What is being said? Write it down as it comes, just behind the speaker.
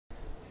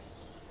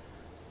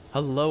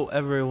Hello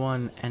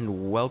everyone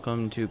and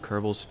welcome to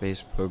Kerbal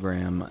Space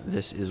Program.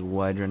 This is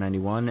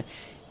Wydra91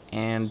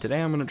 and today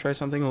I'm going to try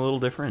something a little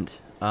different.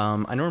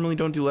 I normally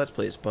don't do Let's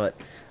Plays, but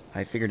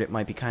I figured it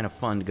might be kind of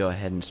fun to go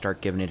ahead and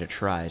start giving it a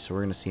try, so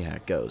we're going to see how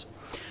it goes.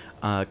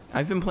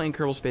 I've been playing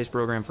Kerbal Space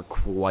Program for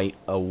quite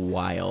a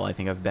while. I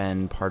think I've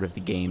been part of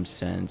the game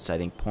since, I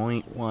think,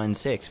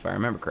 0.16, if I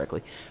remember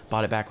correctly.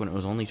 Bought it back when it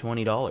was only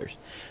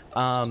 $20.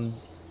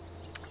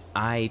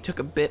 I took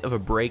a bit of a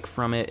break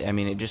from it. I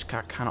mean, it just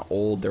got kind of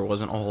old. There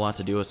wasn't a whole lot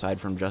to do aside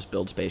from just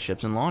build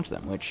spaceships and launch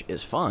them, which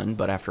is fun,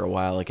 but after a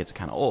while it gets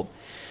kind of old.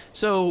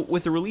 So,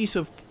 with the release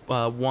of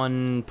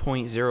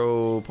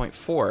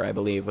 1.0.4, I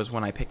believe, was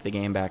when I picked the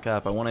game back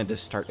up, I wanted to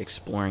start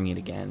exploring it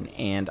again,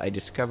 and I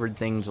discovered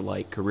things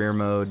like career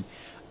mode,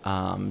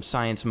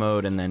 science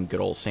mode, and then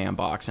good old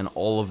sandbox, and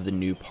all of the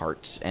new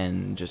parts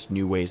and just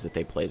new ways that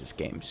they play this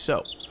game.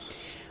 So,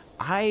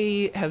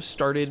 I have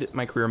started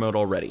my career mode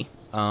already.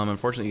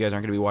 Unfortunately, you guys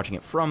aren't going to be watching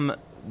it from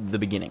the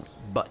beginning,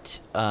 but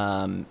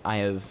I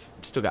have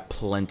still got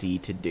plenty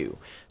to do.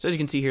 So as you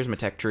can see, here's my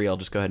tech tree. I'll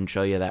just go ahead and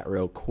show you that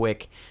real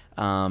quick.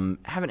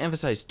 Haven't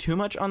emphasized too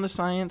much on the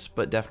science,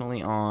 but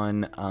definitely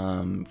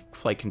on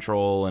flight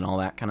control and all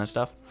that kind of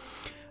stuff.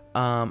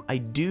 I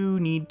do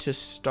need to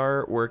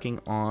start working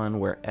on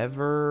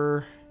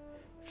wherever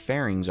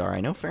fairings are.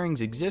 I know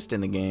fairings exist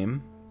in the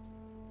game.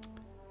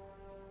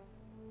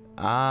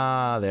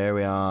 Ah, there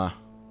we are.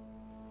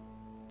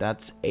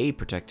 That's a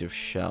protective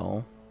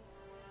shell.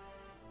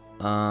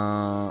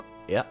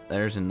 Yep,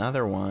 there's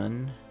another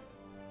one.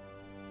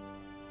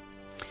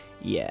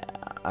 Yeah,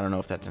 I don't know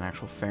if that's an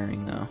actual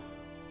fairing, though.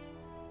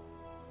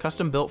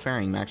 Custom built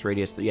fairing, max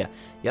radius. Yeah,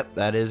 yep,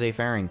 that is a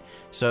fairing.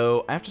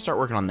 So I have to start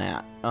working on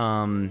that.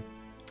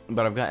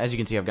 But I've got, as you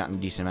can see, I've gotten a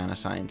decent amount of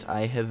science.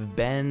 I have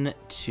been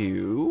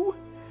to,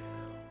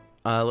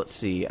 let's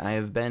see, I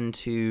have been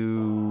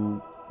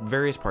to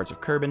various parts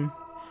of Kerbin.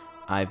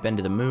 I've been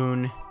to the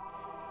moon,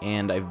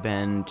 and I've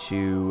been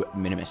to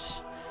Minimus.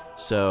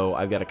 So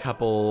I've got a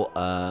couple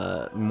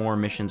more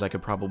missions I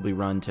could probably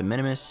run to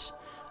Minimus.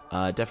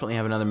 Definitely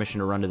have another mission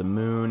to run to the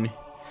moon.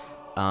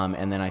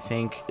 And then I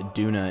think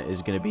Duna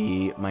is going to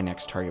be my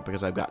next target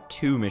because I've got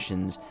two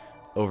missions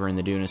over in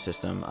the Duna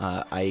system,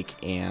 Ike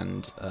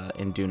and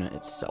in Duna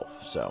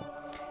itself. So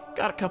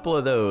got a couple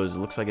of those.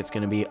 Looks like it's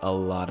going to be a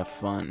lot of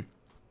fun.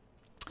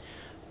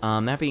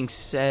 That being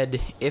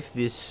said, if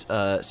this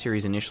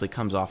series initially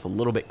comes off a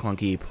little bit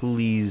clunky,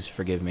 please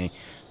forgive me.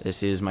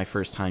 This is my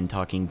first time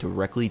talking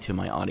directly to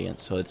my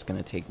audience, so it's going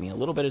to take me a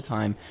little bit of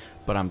time,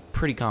 but I'm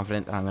pretty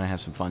confident that I'm going to have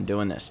some fun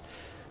doing this.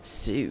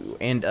 So,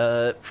 and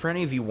for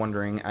any of you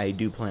wondering, I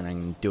do plan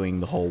on doing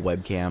the whole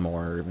webcam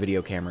or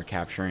video camera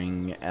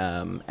capturing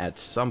at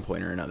some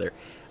point or another,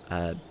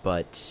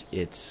 but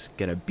it's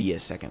going to be a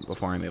second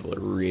before I'm able to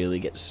really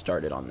get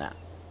started on that.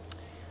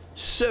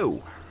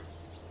 So,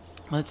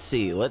 let's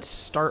see, let's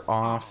start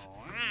off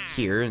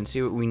here and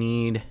see what we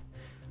need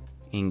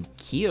in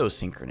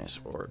geosynchronous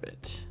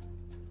orbit.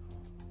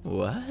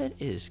 What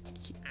is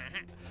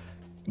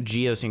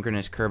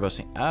geosynchronous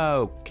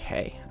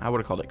okay, I would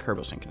have called it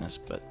Kerbosynchronous,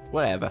 but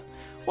whatever.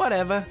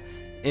 Whatever.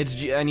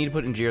 I need to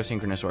put in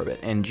geosynchronous orbit.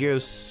 And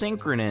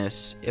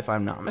geosynchronous, if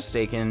I'm not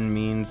mistaken,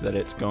 means that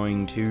it's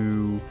going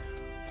to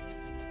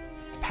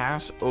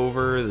pass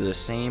over the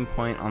same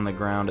point on the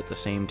ground at the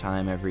same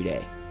time every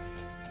day.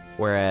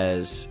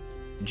 Whereas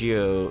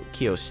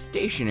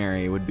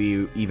geostationary would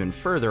be even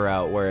further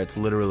out, where it's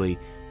literally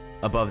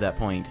above that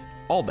point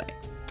all day.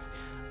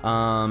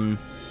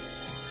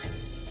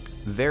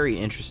 Very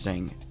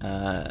interesting.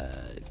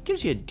 It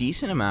gives you a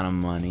decent amount of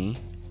money.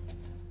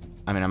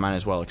 I mean, I might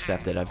as well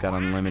accept it. I've got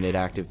unlimited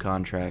active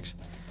contracts.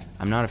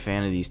 I'm not a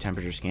fan of these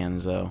temperature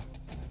scans, though.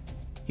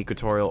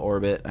 Equatorial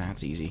orbit,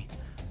 that's easy.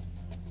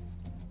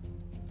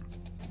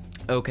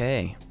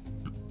 Okay.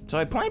 So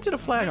I planted a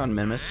flag on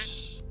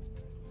Minimus.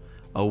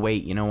 Oh,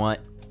 wait, you know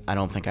what? I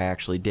don't think I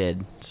actually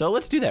did. So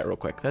let's do that real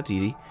quick. That's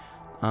easy.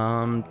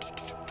 Because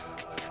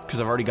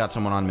I've already got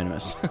someone on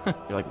Minimus. You're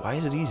like, why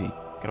is it easy?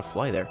 Gotta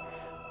fly there.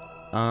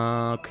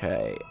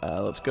 Okay,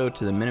 let's go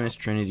to the Minimus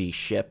Trinity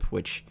ship,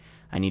 which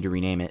I need to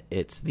rename it.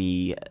 It's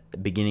the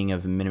beginning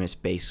of Minimus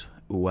Base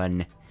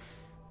 1.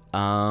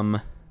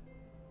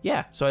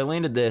 Yeah, so I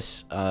landed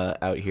this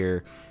out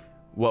here.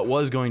 What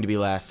was going to be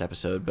last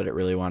episode, but it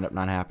really wound up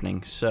not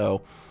happening.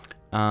 So,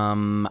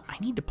 I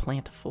need to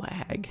plant a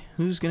flag.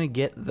 Who's gonna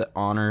get the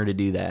honor to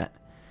do that?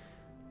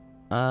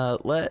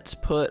 Let's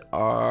put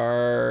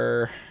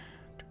our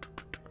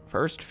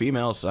first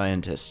female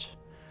scientist.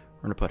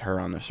 We're gonna put her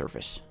on the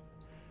surface.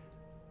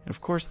 And of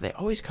course, they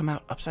always come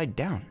out upside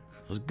down.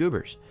 Those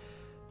goobers.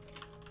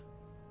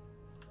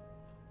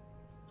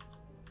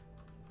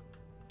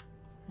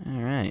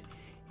 Alright.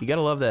 You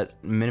gotta love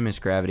that Minimus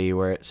gravity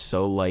where it's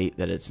so light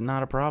that it's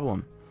not a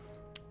problem.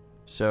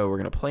 So we're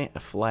gonna plant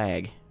a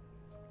flag.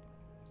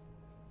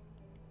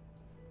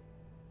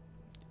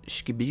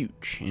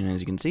 Skibooch. And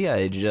as you can see,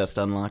 I just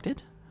unlocked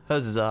it.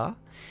 Huzzah.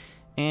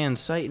 And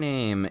site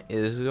name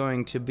is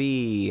going to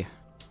be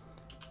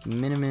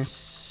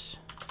Minimus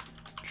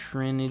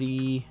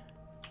Trinity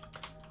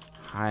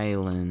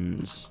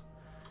Highlands.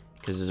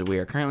 Because we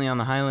are currently on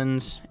the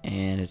Highlands,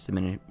 and it's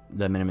the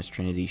Minimus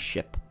Trinity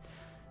ship.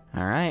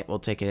 Alright, we'll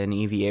take an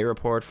EVA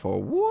report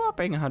for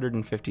whopping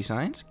 150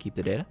 science. Keep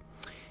the data.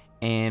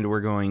 And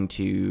we're going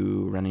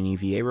to run an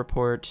EVA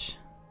report.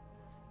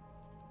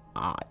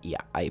 Yeah,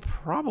 I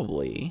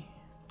probably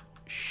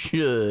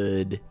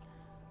should.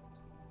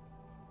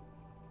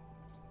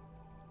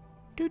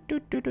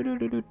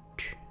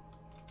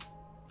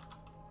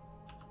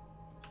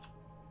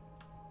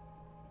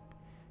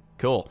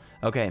 Cool.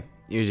 Okay,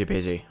 easy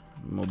peasy.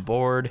 I'm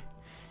aboard,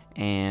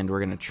 and we're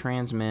gonna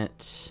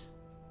transmit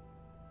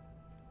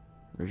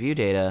review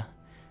data.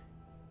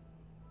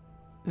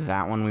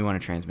 That one we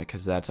want to transmit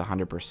because that's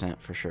 100%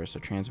 for sure. So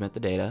transmit the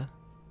data.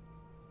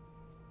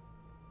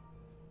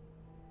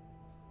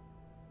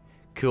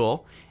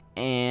 Cool.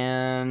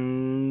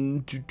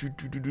 And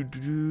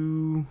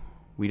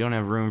we don't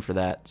have room for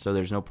that, so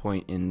there's no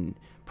point in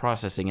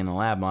processing in the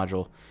lab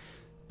module.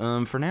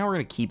 For now, we're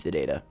going to keep the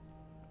data,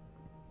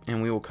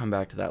 and we will come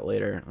back to that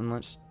later. And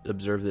let's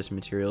observe this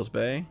materials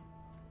bay.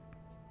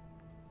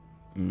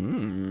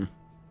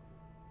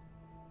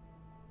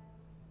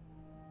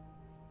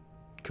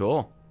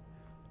 Cool.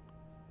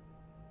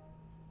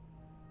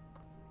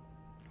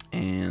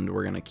 And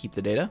we're going to keep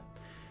the data.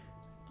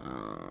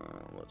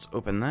 Let's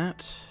open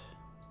that.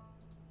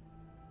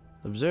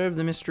 Observe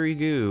the mystery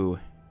goo.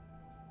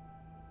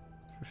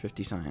 For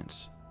 50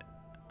 science.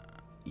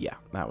 Yeah,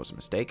 that was a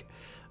mistake.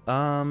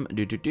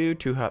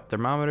 Too hot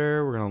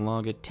thermometer. We're gonna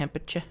log a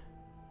temperature.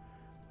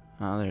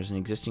 There's an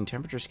existing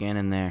temperature scan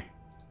in there.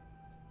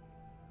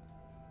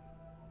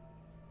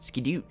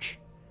 Skidooch.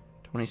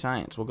 20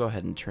 science. We'll go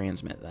ahead and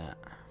transmit that.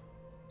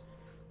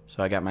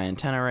 So I got my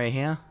antenna right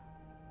here.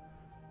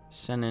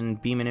 Sending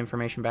beaming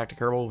information back to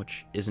Kerbal,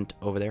 which isn't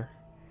over there.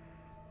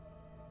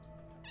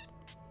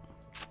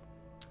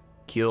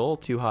 Cool.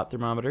 Too hot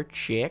thermometer.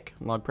 Check.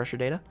 Log pressure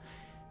data.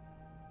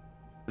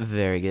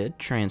 Very good.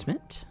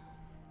 Transmit.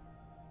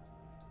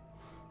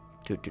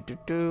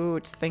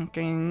 It's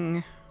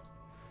thinking.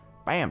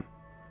 Bam.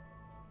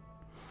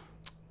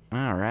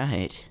 All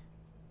right.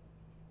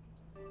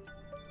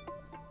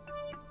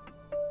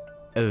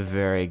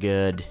 Very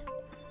good.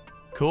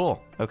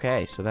 Cool.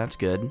 Okay, so that's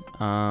good.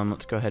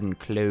 Let's go ahead and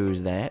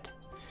close that.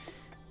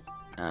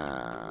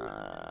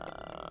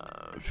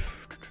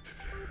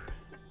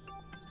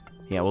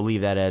 Yeah, we'll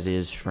leave that as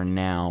is for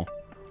now.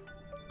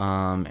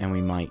 And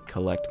we might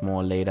collect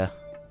more later.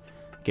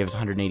 Give us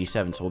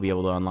 187, so we'll be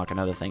able to unlock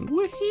another thing.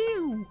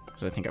 Woohoo!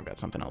 So I think I've got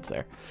something else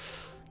there.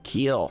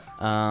 Cool.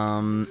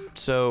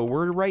 So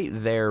we're right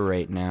there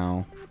right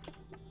now.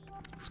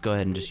 Let's go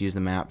ahead and just use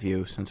the map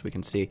view since we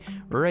can see.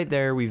 We're right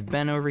there. We've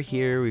been over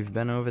here. We've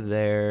been over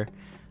there.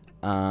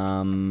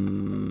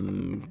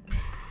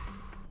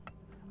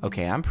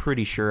 Okay, I'm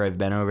pretty sure I've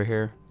been over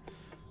here.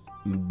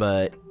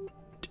 But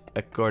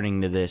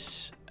according to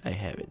this, I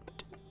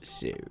haven't.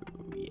 So,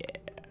 yeah.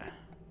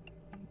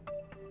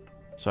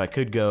 So I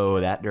could go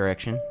that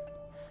direction.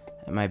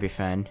 It might be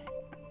fun.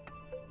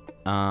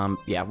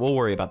 Yeah, we'll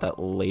worry about that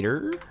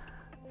later.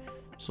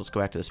 So let's go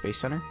back to the Space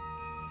Center.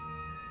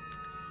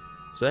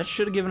 So that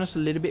should have given us a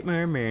little bit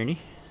more money.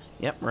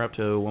 Yep, we're up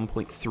to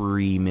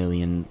 1.3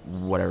 million,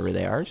 whatever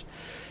they are.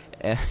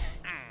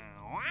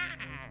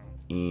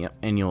 Yep,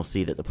 and you'll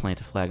see that the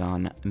plant a flag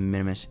on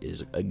Minimus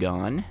is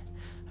gone. I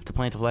have to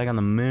plant a flag on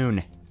the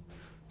moon.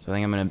 So I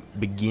think I'm going to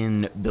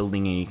begin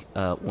building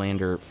a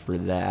lander for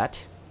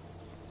that.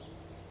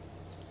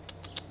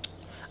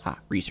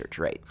 Research,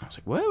 right. I was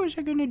like, what was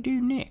I going to do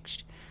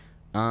next?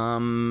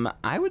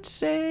 I would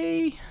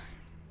say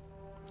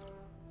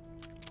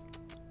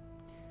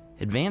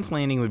advanced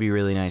landing would be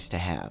really nice to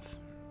have.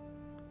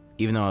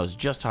 Even though I was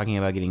just talking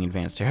about getting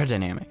advanced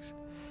aerodynamics.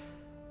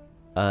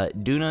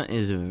 Duna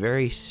is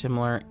very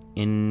similar,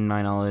 in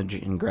my knowledge,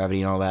 in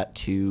gravity and all that,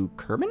 to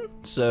Kerbal.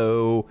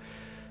 So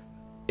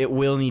it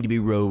will need to be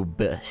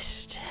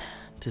robust,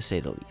 to say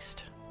the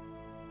least.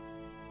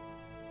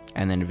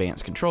 And then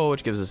advanced control,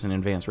 which gives us an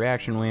advanced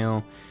reaction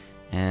wheel,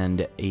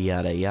 and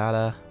yada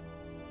yada,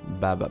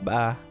 ba ba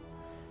ba.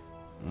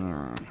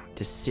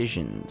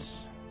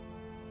 Decisions.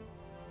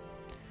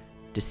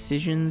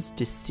 Decisions.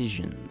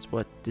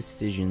 What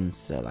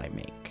decisions shall I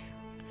make?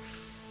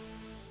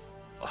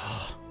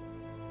 Oh,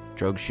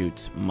 drogue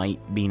chutes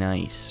might be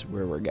nice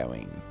where we're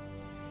going.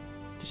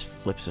 Just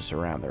flips us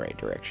around the right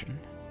direction.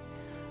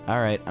 All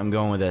right, I'm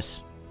going with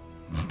this.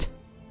 It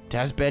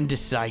has been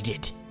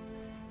decided.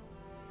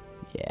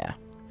 Yeah,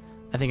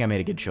 I think I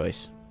made a good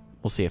choice.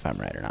 We'll see if I'm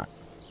right or not.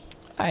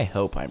 I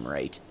hope I'm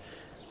right.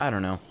 I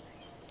don't know.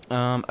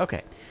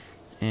 Okay.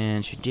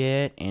 And she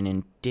did, and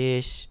in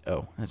this...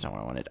 Oh, that's not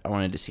what I wanted. I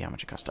wanted to see how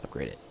much it cost to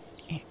upgrade it.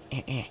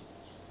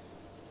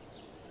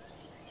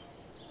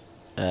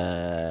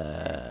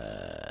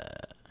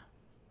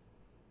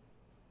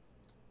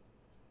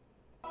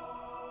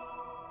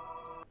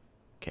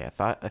 Okay,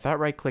 I thought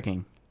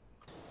right-clicking.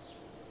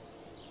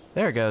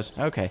 There it goes.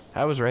 Okay,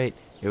 I was right.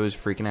 It was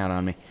freaking out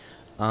on me.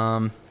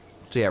 So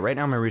yeah, right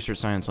now my research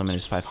science limit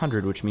is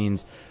 500, which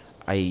means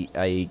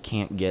I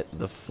can't get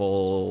the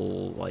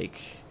full,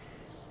 like,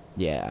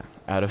 Yeah,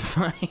 out of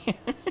my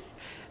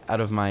out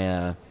of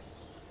my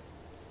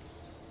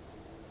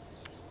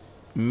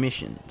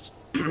missions.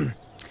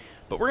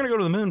 But we're gonna go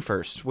to the moon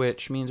first,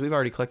 which means we've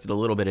already collected a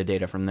little bit of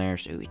data from there,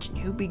 so it's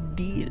no big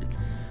deal.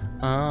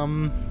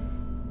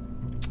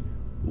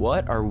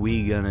 What are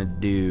we gonna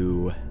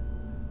do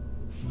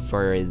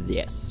for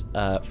this?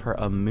 For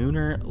a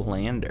Munar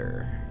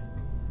Lander,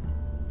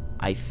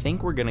 I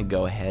think we're gonna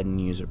go ahead and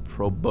use a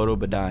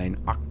Probotobadine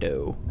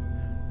Octo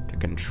to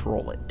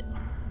control it.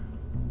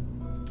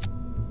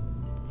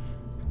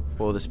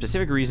 For the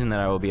specific reason that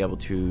I will be able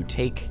to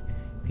take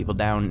people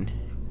down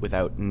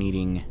without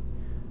needing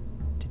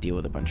to deal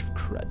with a bunch of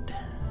crud.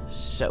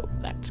 So,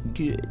 that's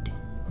good.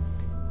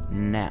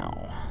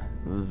 Now,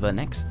 the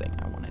next thing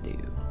I want to do.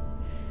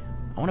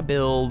 I want to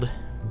build...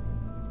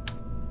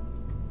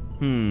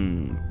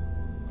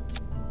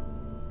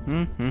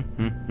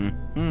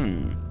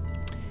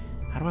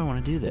 How do I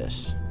want to do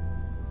this?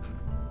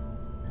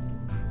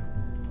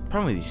 The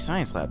problem with these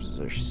science labs is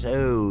they're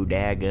so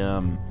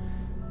daggum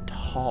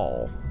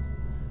tall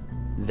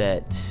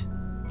that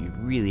you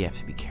really have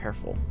to be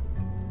careful.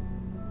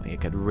 Like,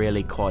 it could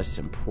really cause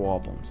some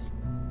problems.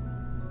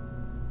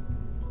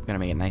 We're gonna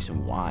make it nice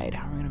and wide.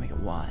 How are we gonna make it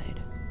wide?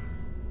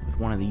 With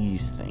one of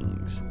these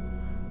things.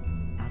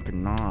 I could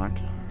not.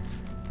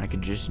 I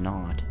could just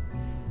not.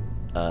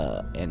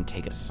 And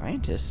take a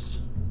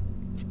scientist.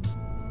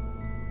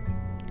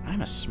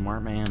 I'm a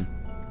smart man.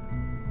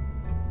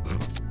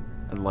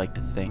 I'd like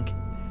to think.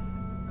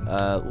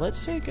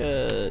 Let's take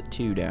a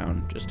 2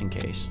 down, just in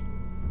case.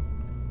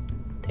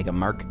 Take a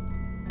Mark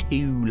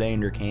II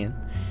lander can.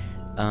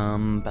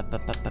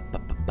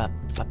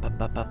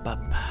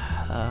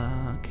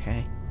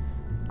 Okay.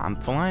 I'm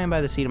flying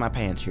by the seat of my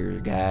pants here,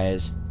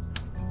 guys.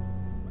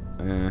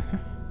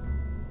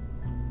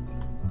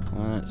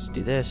 Let's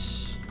do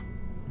this.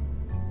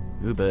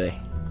 Ooh boy.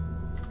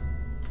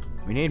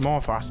 We need more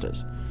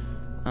thrusters.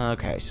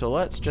 Okay, so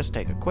let's just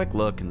take a quick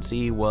look and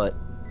see what...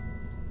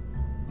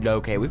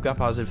 Okay, we've got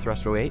positive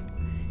thruster weight.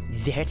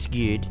 That's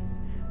good.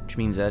 Which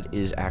means that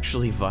is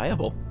actually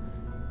viable.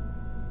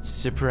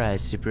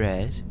 Surprise,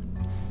 surprise.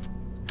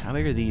 How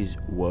big are these?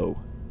 Whoa.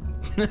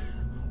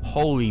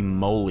 Holy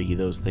moly,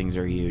 those things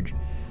are huge.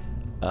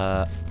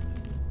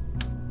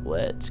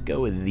 Let's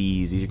go with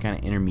these. These are kind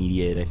of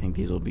intermediate. I think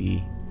these will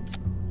be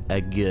a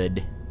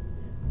good,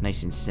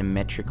 nice and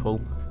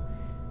symmetrical.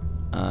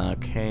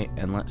 Okay,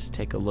 and let's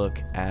take a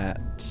look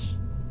at...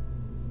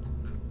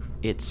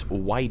 It's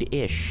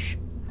wide-ish,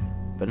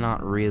 but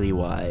not really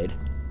wide.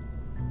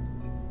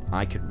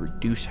 I could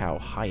reduce how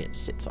high it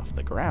sits off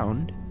the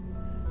ground.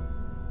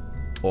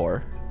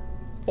 Or,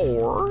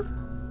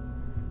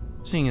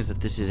 seeing as that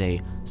this is a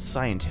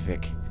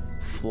scientific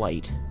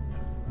flight,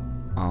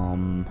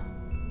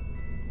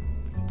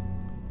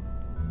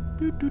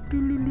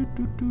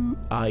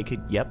 I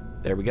could, yep,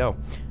 there we go.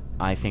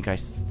 I think I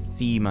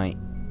see my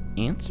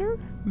answer,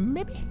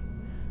 maybe?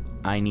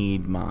 I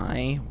need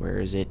my, where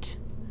is it?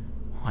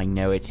 I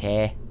know it's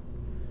here.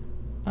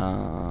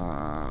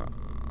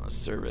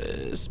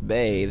 Service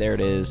bay, there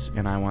it is,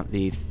 and I want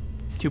the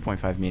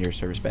 2.5 meter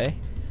service bay.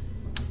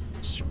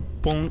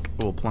 Spunk,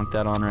 we'll plunk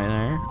that on right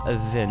there.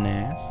 Very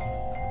nice.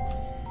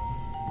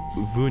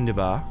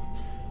 Wunderbar.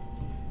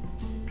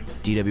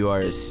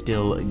 DWR is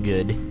still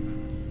good.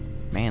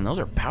 Man, those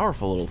are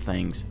powerful little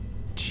things.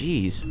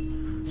 Jeez.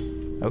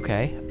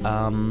 Okay,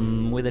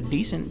 with a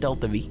decent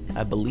Delta V,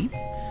 I believe.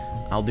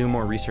 I'll do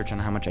more research on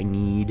how much I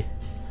need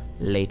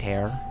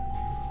later.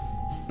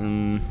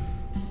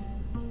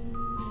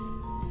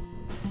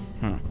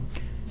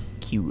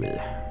 Cool.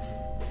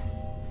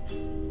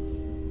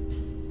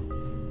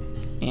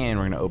 And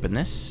we're gonna open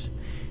this.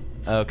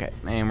 Okay,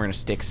 and we're gonna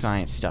stick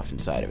science stuff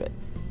inside of it.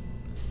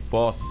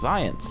 For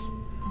science.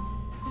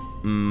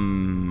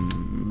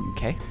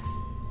 Okay.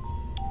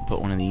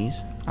 Put one of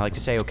these. I like to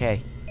say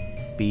okay.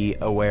 Be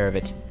aware of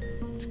it.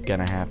 It's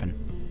gonna happen.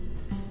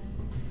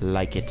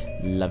 Like it,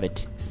 love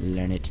it,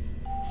 learn it.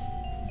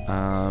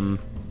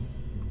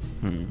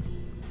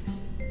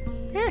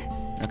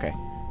 Okay,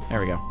 there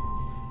we go.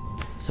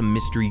 Some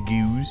mystery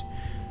goos.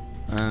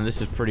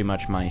 This is pretty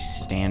much my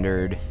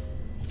standard.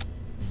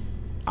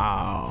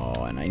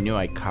 Oh, and I knew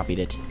I copied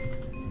it.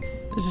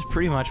 This is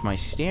pretty much my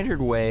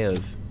standard way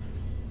of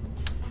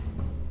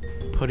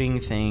putting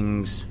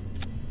things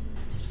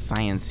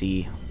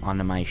science-y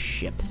onto my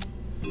ship.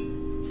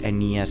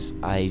 And yes,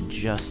 I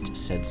just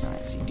said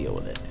science-y, deal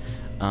with it.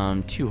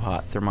 Too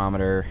hot,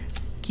 thermometer,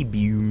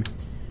 key-boom.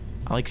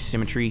 I like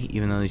symmetry,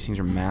 even though these things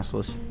are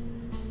massless.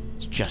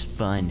 It's just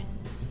fun.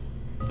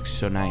 Looks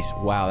so nice.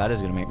 Wow, that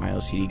is gonna make my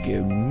LCD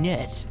go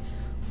nuts.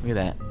 Look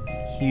at that.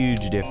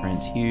 Huge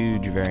difference,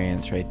 huge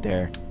variance right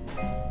there.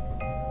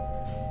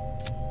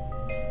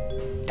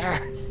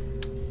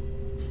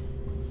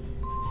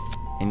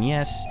 And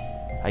yes,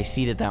 I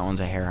see that that one's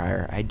a hair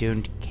higher. I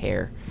don't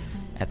care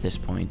at this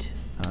point.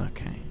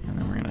 Okay, and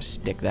then we're gonna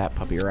stick that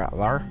puppy right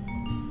there.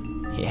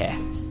 Yeah,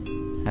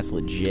 that's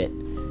legit.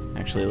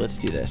 Actually, let's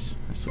do this.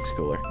 This looks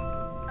cooler.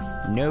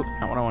 Nope,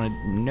 not what I wanted.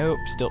 Nope,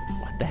 still.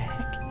 What the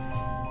heck?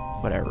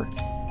 Whatever.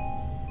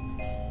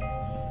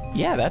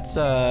 Yeah,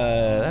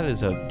 that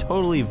is a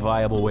totally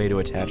viable way to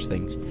attach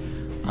things.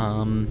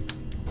 I'm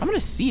gonna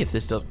see if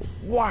this does.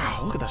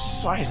 Wow, look at the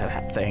size of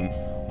that thing.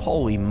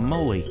 Holy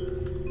moly.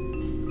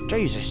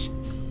 Jesus.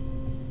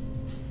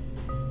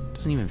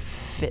 Doesn't even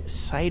fit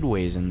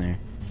sideways in there.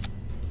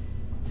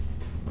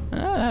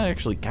 That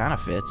actually kind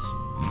of fits.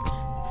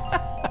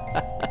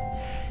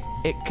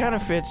 It kind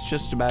of fits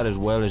just about as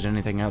well as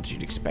anything else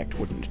you'd expect,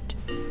 wouldn't it?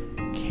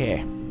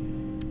 Okay.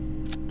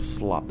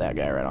 Slop that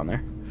guy right on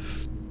there.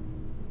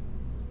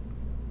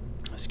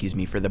 Excuse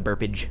me for the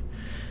burpage.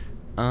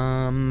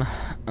 I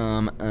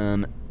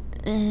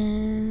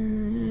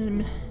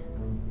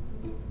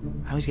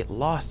always get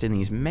lost in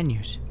these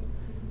menus.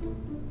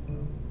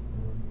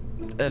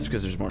 That's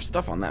because there's more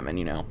stuff on that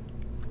menu now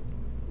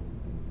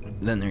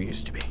than there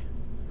used to be.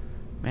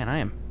 Man, I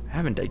am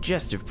having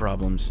digestive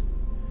problems,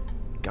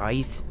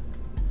 guys.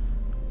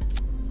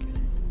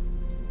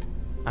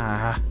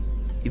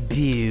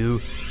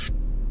 Boo.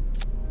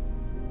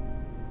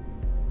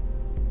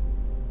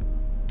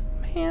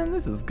 Man,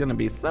 this is gonna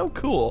be so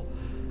cool.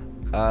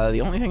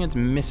 The only thing it's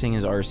missing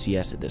is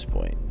RCS at this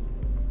point.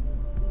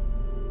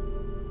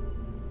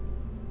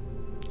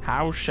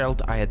 How shall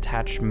I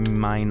attach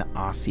mine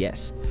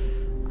RCS?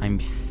 I'm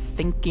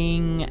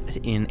thinking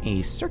in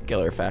a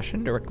circular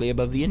fashion directly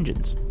above the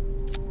engines.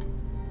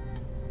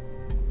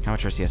 How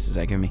much RCS does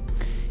that give me?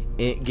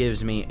 It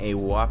gives me a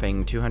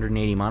whopping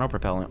 280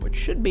 monopropellant, which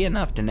should be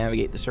enough to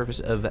navigate the surface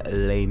of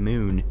Le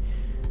Moon.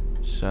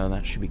 So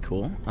that should be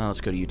cool.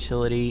 Let's go to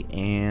utility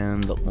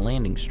and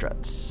landing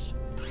struts.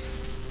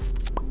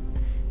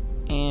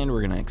 And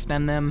we're gonna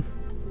extend them.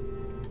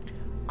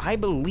 I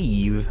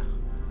believe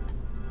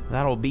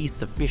that'll be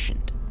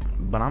sufficient,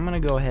 but I'm gonna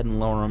go ahead and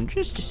lower them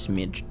just a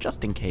smidge,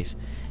 just in case.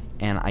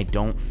 And I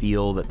don't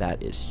feel that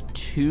that is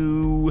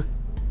too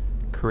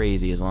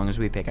crazy, as long as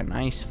we pick a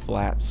nice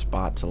flat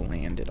spot to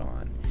land it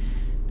on.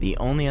 The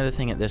only other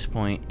thing at this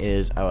point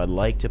is I would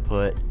like to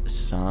put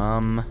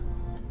some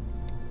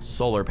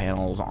solar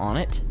panels on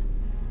it.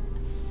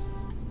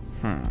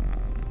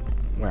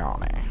 Where are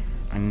they?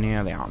 I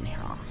know they're on here.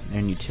 They're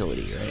in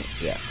utility, right?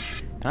 Yeah.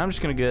 And I'm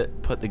just gonna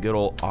put the good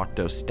old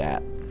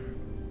octostat.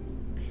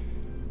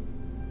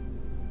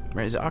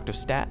 Right, is it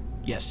octostat?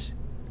 Yes.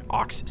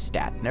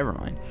 Oxstat, never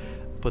mind.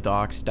 Put the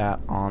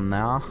oxstat on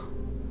there.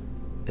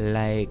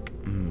 Like,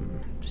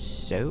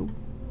 so.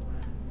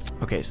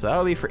 Okay, so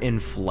that'll be for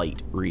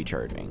in-flight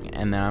recharging.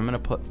 And then I'm gonna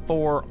put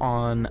 4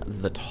 on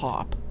the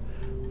top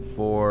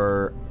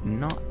for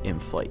not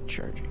in-flight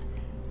charging.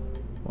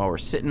 While we're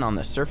sitting on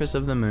the surface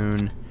of the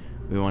moon,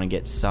 we wanna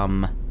get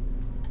some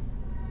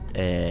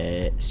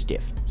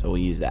stiff. So we'll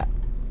use that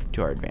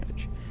to our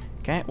advantage.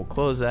 Okay, we'll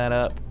close that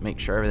up, make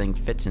sure everything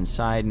fits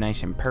inside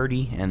nice and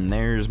purty, and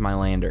there's my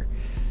lander.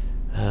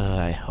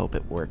 I hope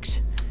it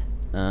works.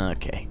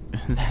 Okay,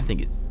 that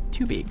thing is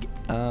too big.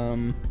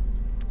 I'm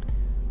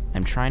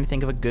trying to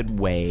think of a good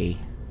way.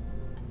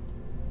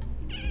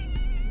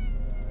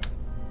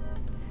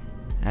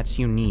 That's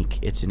unique.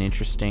 It's an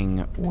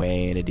interesting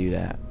way to do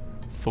that.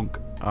 Funk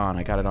on,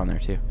 I got it on there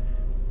too.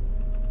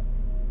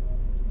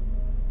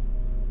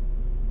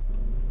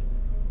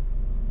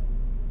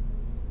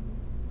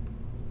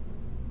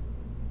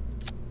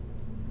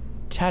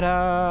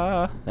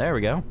 Ta-da! There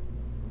we go.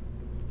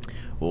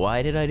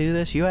 Why did I do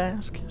this, you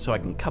ask? So I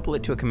can couple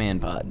it to a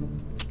command pod.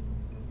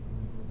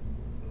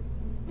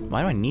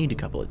 Why do I need to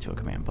couple it to a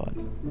command pod?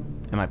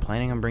 Am I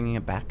planning on bringing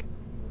it back?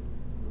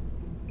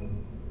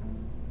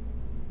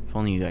 If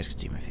only you guys could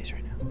see my face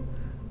right now.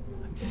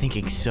 I'm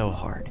thinking so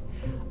hard.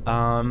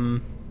 I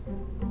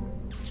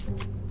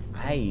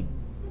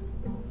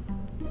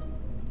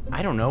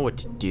don't know what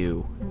to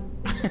do.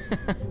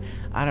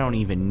 I don't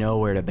even know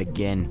where to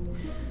begin.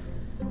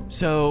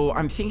 So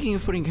I'm thinking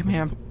of putting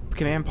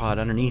command pod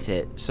underneath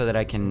it so that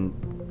I can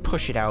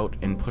push it out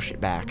and push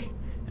it back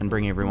and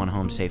bring everyone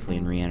home safely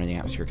and re-enter the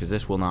atmosphere, because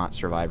this will not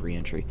survive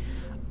re-entry.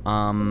 But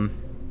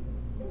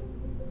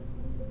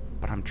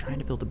I'm trying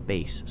to build a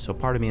base, so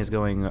part of me is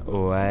going,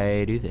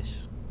 why do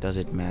this? Does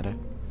it matter?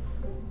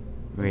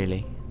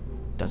 Really?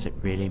 Does it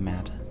really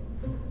matter?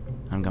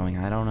 I'm going,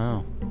 I don't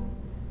know.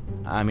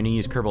 I'm going to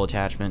use Kerbal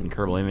attachment and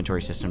Kerbal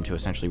inventory system to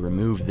essentially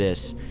remove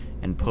this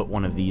and put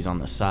one of these on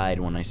the side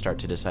when I start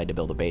to decide to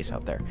build a base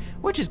out there,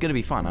 which is going to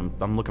be fun.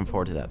 I'm looking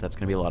forward to that. That's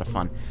going to be a lot of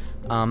fun.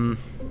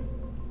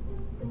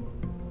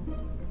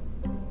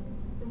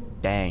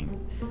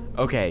 Dang.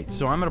 Okay,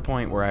 so I'm at a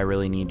point where I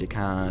really need to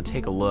kind of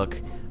take a look.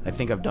 I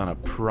think I've done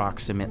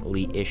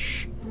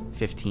approximately-ish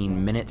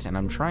 15 minutes, and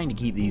I'm trying to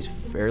keep these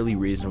fairly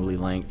reasonably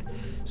length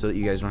so that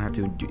you guys don't have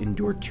to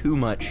endure too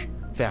much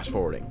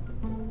fast-forwarding.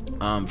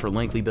 For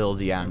lengthy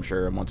builds, yeah, I'm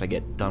sure once I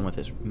get done with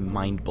this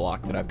mind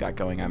block that I've got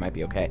going, I might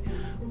be okay.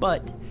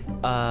 But,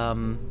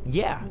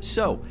 yeah,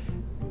 so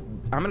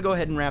I'm going to go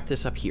ahead and wrap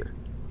this up here.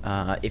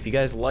 If you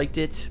guys liked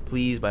it,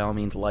 please, by all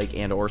means, like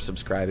and or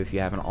subscribe if you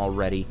haven't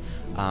already.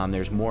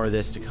 There's more of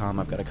this to come.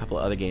 I've got a couple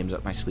of other games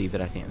up my sleeve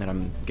that I think that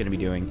I'm going to be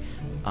doing.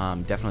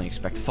 Definitely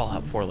expect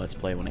Fallout 4 Let's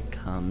Play when it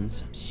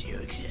comes. I'm so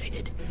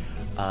excited.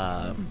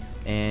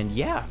 And,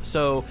 yeah,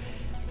 so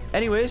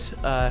Anyways,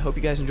 I hope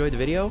you guys enjoyed the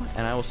video,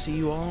 and I will see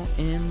you all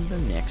in the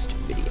next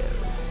video.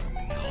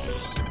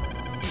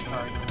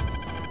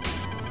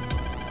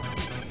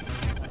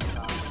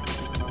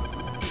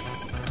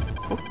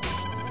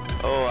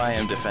 Oh, I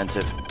am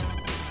defensive.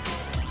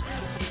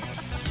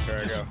 There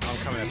I go. I'm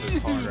coming at this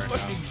hard right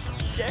now.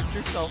 Jack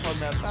yourself on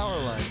that power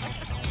line.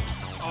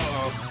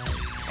 Uh-oh.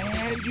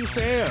 And you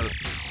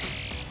fail.